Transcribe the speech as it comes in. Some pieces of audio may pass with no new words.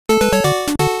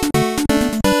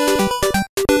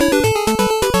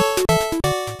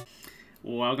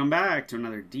welcome back to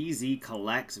another DZ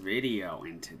Collects video,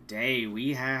 and today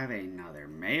we have another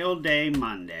Mail Day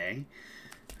Monday.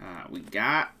 We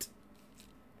got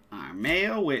our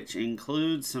mail, which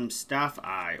includes some stuff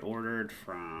I ordered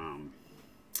from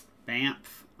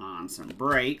Banff on some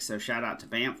breaks, so shout out to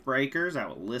Banff Breakers. I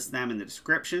will list them in the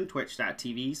description,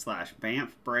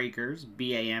 twitch.tv/Banff Breakers,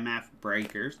 BAMF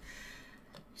Breakers.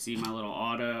 You see my little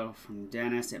auto from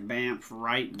Dennis at Banff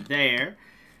right there.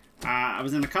 I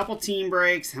was in a couple team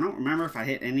breaks. I don't remember if I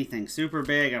hit anything super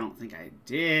big. I don't think I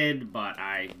did, but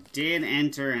I did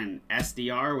enter an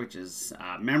SDR, which is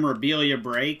memorabilia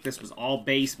break. This was all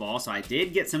baseball, so I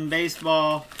did get some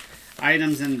baseball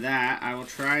items in that. I will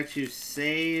try to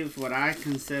save what I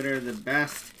consider the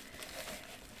best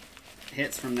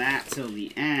hits from that till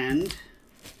the end,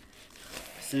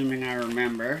 assuming I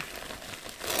remember.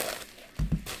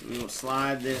 We will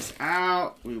slide this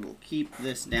out. We will keep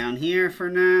this down here for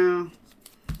now.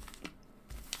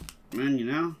 And you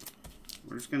know,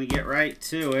 we're just going to get right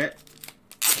to it.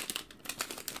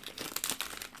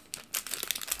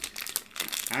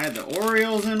 I had the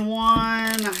Orioles in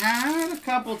one. I had a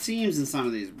couple teams in some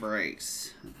of these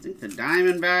breaks. I think the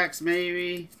Diamondbacks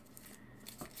maybe.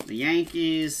 The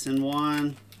Yankees in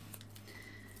one.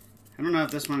 I don't know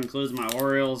if this one includes my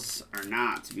Orioles or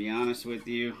not, to be honest with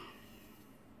you.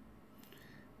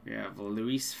 We have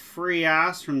Luis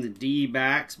Frias from the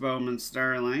D-backs, Bowman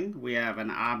Sterling. We have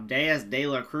an Abdias De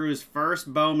La Cruz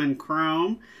first Bowman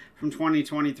Chrome from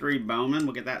 2023 Bowman.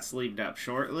 We'll get that sleeved up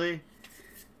shortly.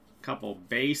 A couple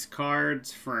base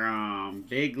cards from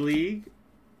Big League.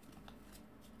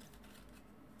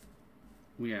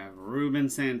 We have Ruben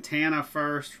Santana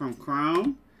first from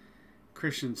Chrome.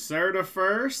 Christian Cerda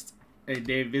first. A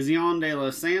Division de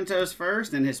los Santos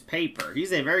first, and his paper.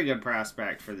 He's a very good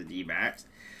prospect for the D-backs.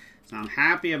 So I'm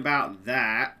happy about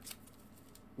that.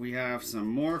 We have some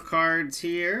more cards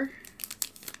here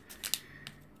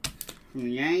from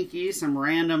the Yankees. Some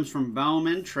randoms from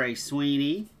Bowman. Trey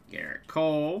Sweeney, Garrett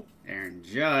Cole, Aaron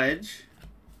Judge.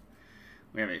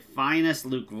 We have a finest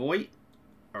Luke Voit,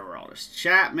 Aroldis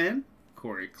Chapman,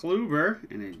 Corey Kluber,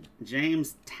 and a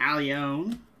James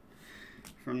Taillon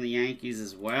from the Yankees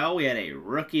as well. We had a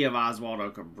rookie of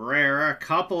Oswaldo Cabrera, a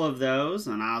couple of those,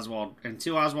 and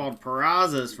two Oswald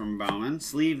Perazzas from Bowman.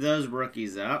 Sleeve those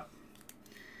rookies up.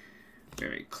 We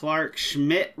have a Clark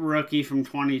Schmidt rookie from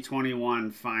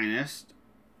 2021 Finest.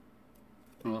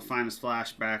 A little Finest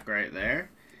flashback right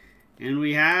there. And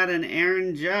we had an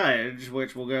Aaron Judge,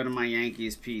 which will go to my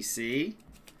Yankees PC.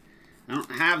 I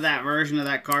don't have that version of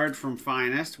that card from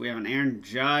Finest. We have an Aaron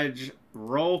Judge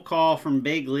roll call from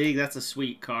Big League. That's a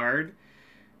sweet card.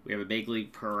 We have a Big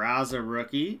League Peraza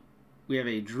rookie. We have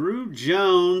a Drew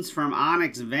Jones from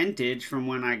Onyx Vintage from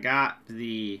when I got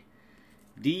the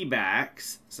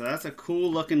D-backs. So that's a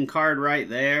cool looking card right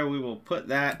there. We will put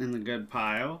that in the good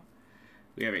pile.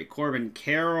 We have a Corbin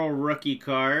Carroll rookie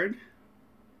card.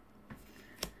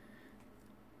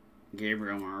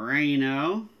 Gabriel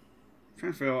Moreno.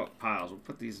 Trying to figure out what piles. We'll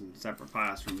put these in separate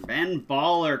piles. From Ben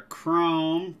Baller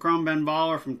Chrome Ben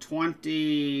Baller from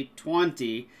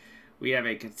 2020. We have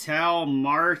a Ketel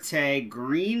Marte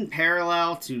green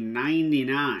parallel to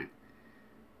 99.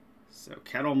 So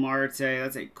Ketel Marte,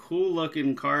 that's a cool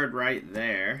looking card right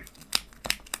there.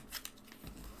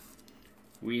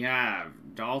 We have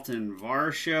Dalton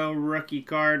Varsho rookie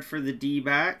card for the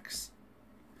D-backs.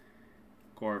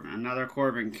 Another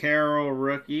Corbin Carroll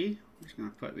rookie. I'm just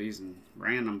going to put these in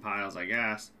random piles, I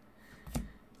guess.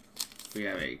 We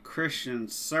have a Christian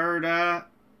Cerda,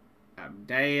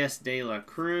 Abdias De La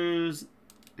Cruz,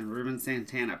 and Ruben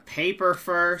Santana paper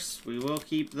first. We will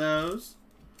keep those.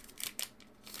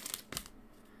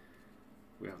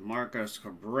 We have Marcos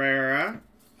Cabrera.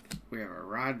 We have a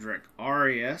Roderick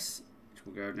Arias, which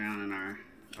will go down in our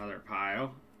other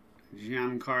pile.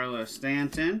 Giancarlo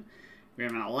Stanton. We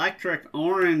have an electric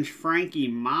orange Frankie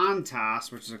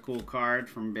Montas, which is a cool card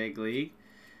from Big League.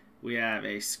 We have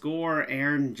a Score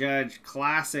Aaron Judge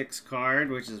Classics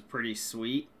card, which is pretty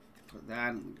sweet. Put that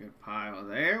in a good pile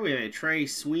there. We have a Trey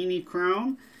Sweeney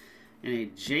Chrome and a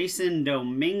Jason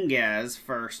Dominguez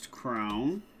first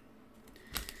Chrome.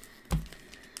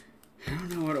 I don't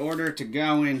know what order to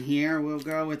go in here. We'll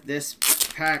go with this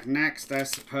pack next, I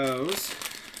suppose.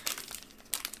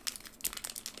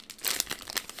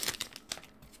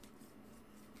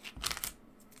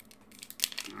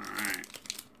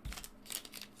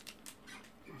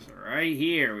 Right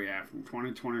here we have from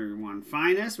 2021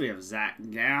 Finest. We have Zach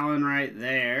Gallen right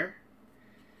there.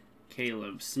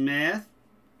 Caleb Smith.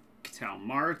 Ketel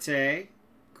Marte.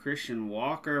 Christian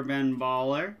Walker Ben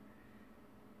Baller.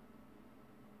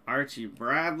 Archie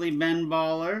Bradley Ben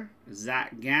Baller.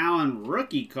 Zach Gallen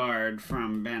rookie card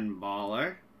from Ben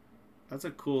Baller. That's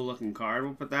a cool looking card.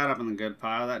 We'll put that up in the good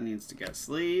pile. That needs to get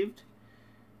sleeved.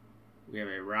 We have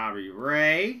a Robbie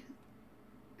Ray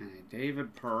and a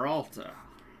David Peralta.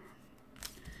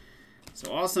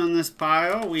 So also in this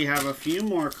pile, we have a few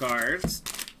more cards.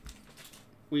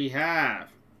 We have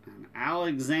an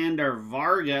Alexander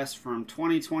Vargas from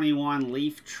 2021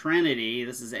 Leaf Trinity.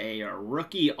 This is a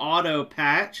rookie auto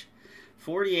patch.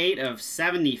 48 of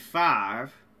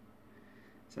 75.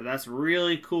 So that's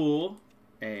really cool.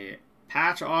 A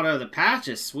patch auto. The patch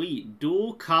is sweet.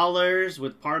 Dual colors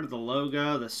with part of the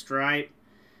logo, the stripe,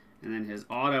 and then his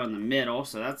auto in the middle.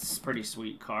 So that's a pretty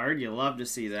sweet card. You love to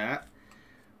see that.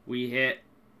 We hit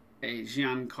a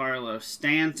Giancarlo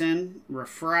Stanton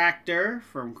refractor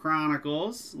from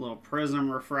Chronicles. A little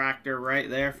prism refractor right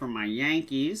there from my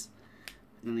Yankees.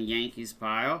 In the Yankees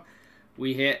pile.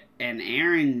 We hit an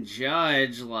Aaron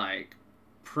Judge, like,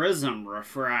 prism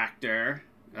refractor.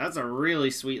 That's a really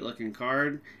sweet looking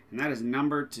card. And that is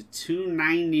numbered to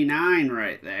 299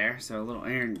 right there. So a little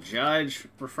Aaron Judge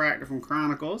refractor from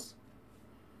Chronicles.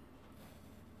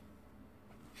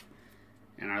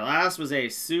 And our last was a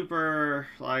super,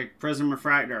 like, prism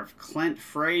refractor of Clint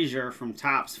Frazier from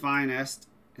Topps Finest.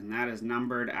 And that is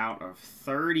numbered out of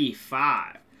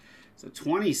 35. So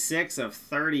 26 of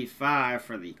 35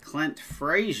 for the Clint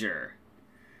Frazier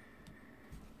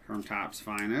from Topps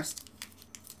Finest.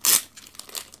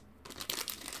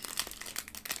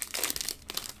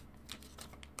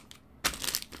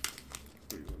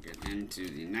 We will get into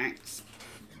the next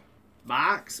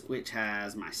box, which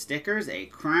has my stickers, a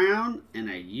crown,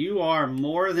 and a "You Are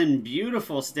More Than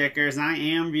Beautiful" stickers. I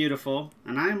am beautiful,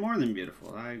 and I am more than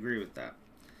beautiful. I agree with that.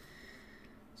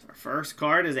 Our first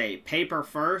card is a paper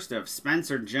first of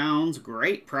Spencer Jones.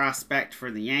 Great prospect for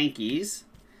the Yankees.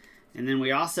 And then we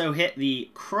also hit the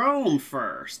chrome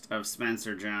first of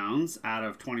Spencer Jones out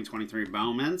of 2023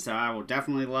 Bowman. So I will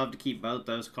definitely love to keep both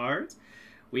those cards.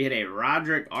 We hit a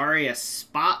Roderick Arias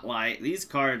Spotlight. These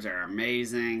cards are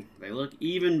amazing. They look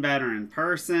even better in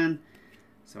person.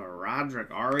 So a Roderick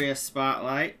Arias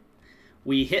Spotlight.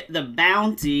 We hit the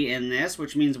bounty in this,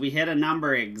 which means we hit a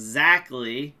number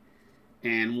exactly.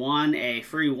 And won a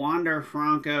free Wander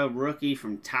Franco rookie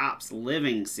from Topps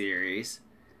Living Series.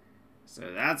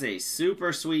 So that's a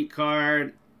super sweet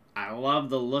card. I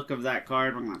love the look of that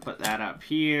card. I'm going to put that up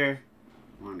here.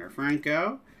 Wander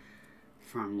Franco.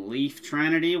 From Leaf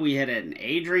Trinity, we hit an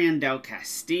Adrian Del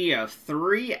Castillo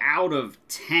 3 out of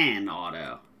 10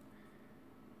 auto.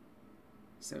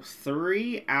 So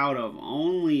 3 out of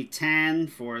only 10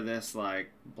 for this,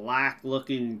 like, black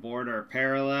looking border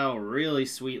parallel. Really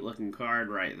sweet looking card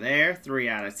right there. 3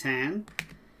 out of 10.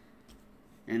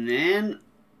 And then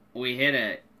we hit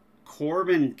a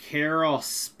Corbin Carroll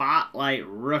Spotlight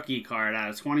rookie card out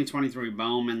of 2023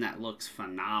 Bowman. That looks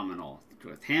phenomenal.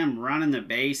 With him running the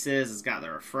bases, it's got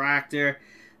the refractor.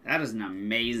 That is an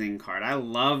amazing card. I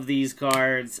love these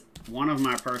cards. One of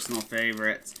my personal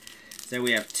favorites. So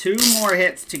we have 2 more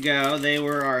hits to go. They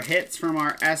were our hits from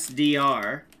our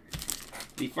SDR.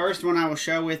 The first one I will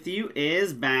show with you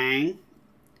is, bang,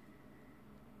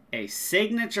 a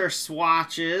Signature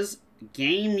Swatches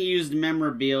game-used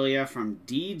memorabilia from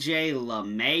DJ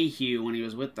LeMahieu when he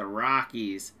was with the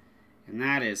Rockies. And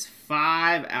that is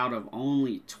 5 out of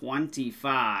only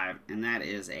 25. And that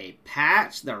is a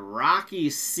patch, the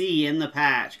Rockies C in the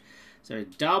patch. So a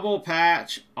double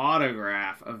patch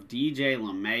autograph of DJ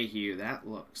LeMahieu. That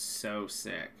looks so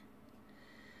sick.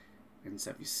 And so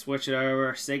if you switch it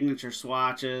over, Signature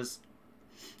Swatches.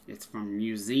 It's from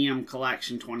Museum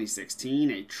Collection 2016.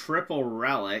 A triple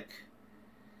relic.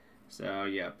 So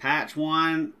yeah, patch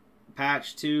 1,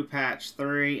 patch 2, patch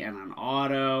 3, and an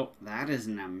auto. That is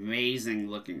an amazing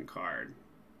looking card.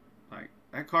 Like,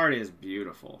 that card is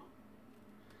beautiful.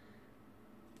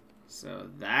 So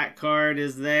that card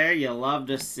is there. You'll love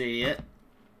to see it.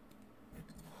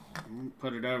 I'm going to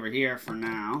put it over here for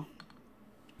now.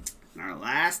 And our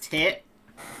last hit.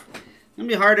 It's going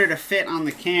to be harder to fit on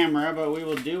the camera, but we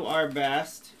will do our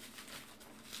best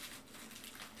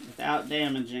without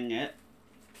damaging it.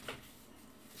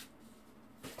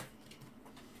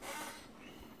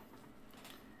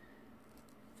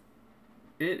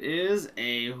 It is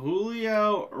a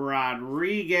Julio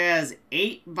Rodriguez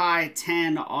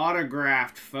 8x10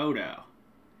 autographed photo.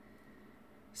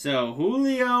 So,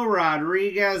 Julio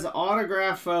Rodriguez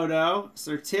autographed photo,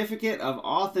 certificate of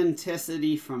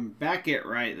authenticity from Beckett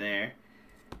right there.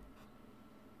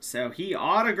 So, he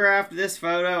autographed this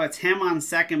photo. It's him on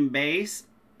second base.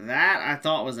 That I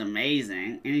thought was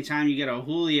amazing. Anytime you get a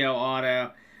Julio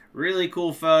auto, really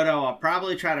cool photo. I'll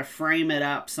probably try to frame it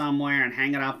up somewhere and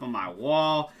hang it up on my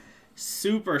wall.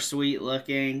 Super sweet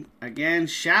looking. Again,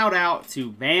 shout out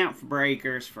to Banff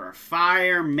Breakers for a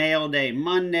fire mail day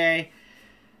Monday.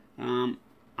 I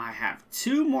have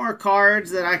 2 more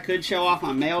cards that I could show off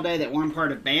on mail day that weren't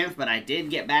part of Banff, but I did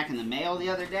get back in the mail the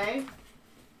other day.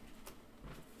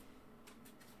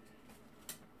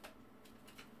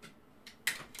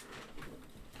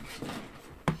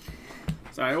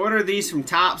 So I ordered these from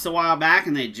Topps a while back,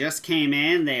 and they just came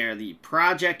in. They are the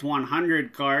Project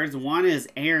 100 cards. One is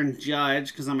Aaron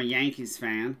Judge, because I'm a Yankees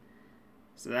fan.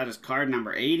 So that is card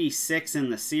number 86 in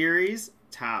the series.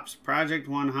 Topps Project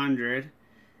 100.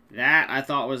 That I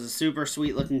thought was a super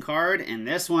sweet looking card. And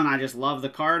this one, I just love the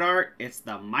card art. It's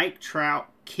the Mike Trout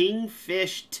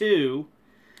Kingfish 2.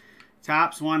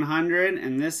 Topps 100.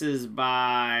 And this is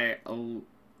by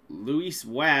Luis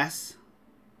West.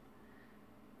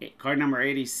 Card number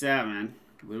 87,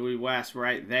 Louis West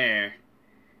right there.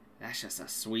 That's just a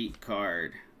sweet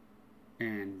card.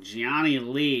 And Gianni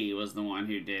Lee was the one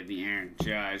who did the Aaron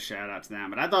Judge. Shout out to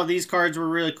them. But I thought these cards were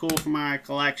really cool for my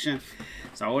collection,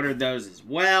 so I ordered those as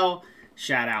well.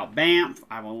 Shout out Banff.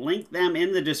 I will link them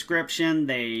in the description.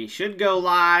 They should go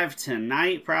live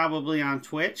tonight, probably on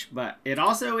Twitch. But it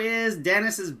also is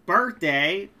Dennis's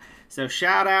birthday. So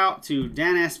shout out to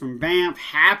Dennis from Banff.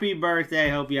 Happy birthday.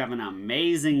 Hope you have an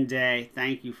amazing day.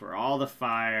 Thank you for all the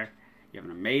fire. You have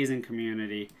an amazing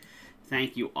community.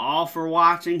 Thank you all for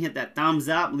watching. Hit that thumbs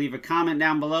up. Leave a comment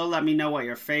down below. Let me know what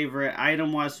your favorite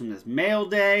item was from this mail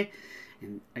day.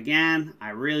 And again,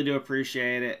 I really do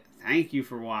appreciate it. Thank you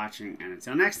for watching. And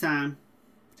until next time,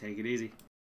 take it easy.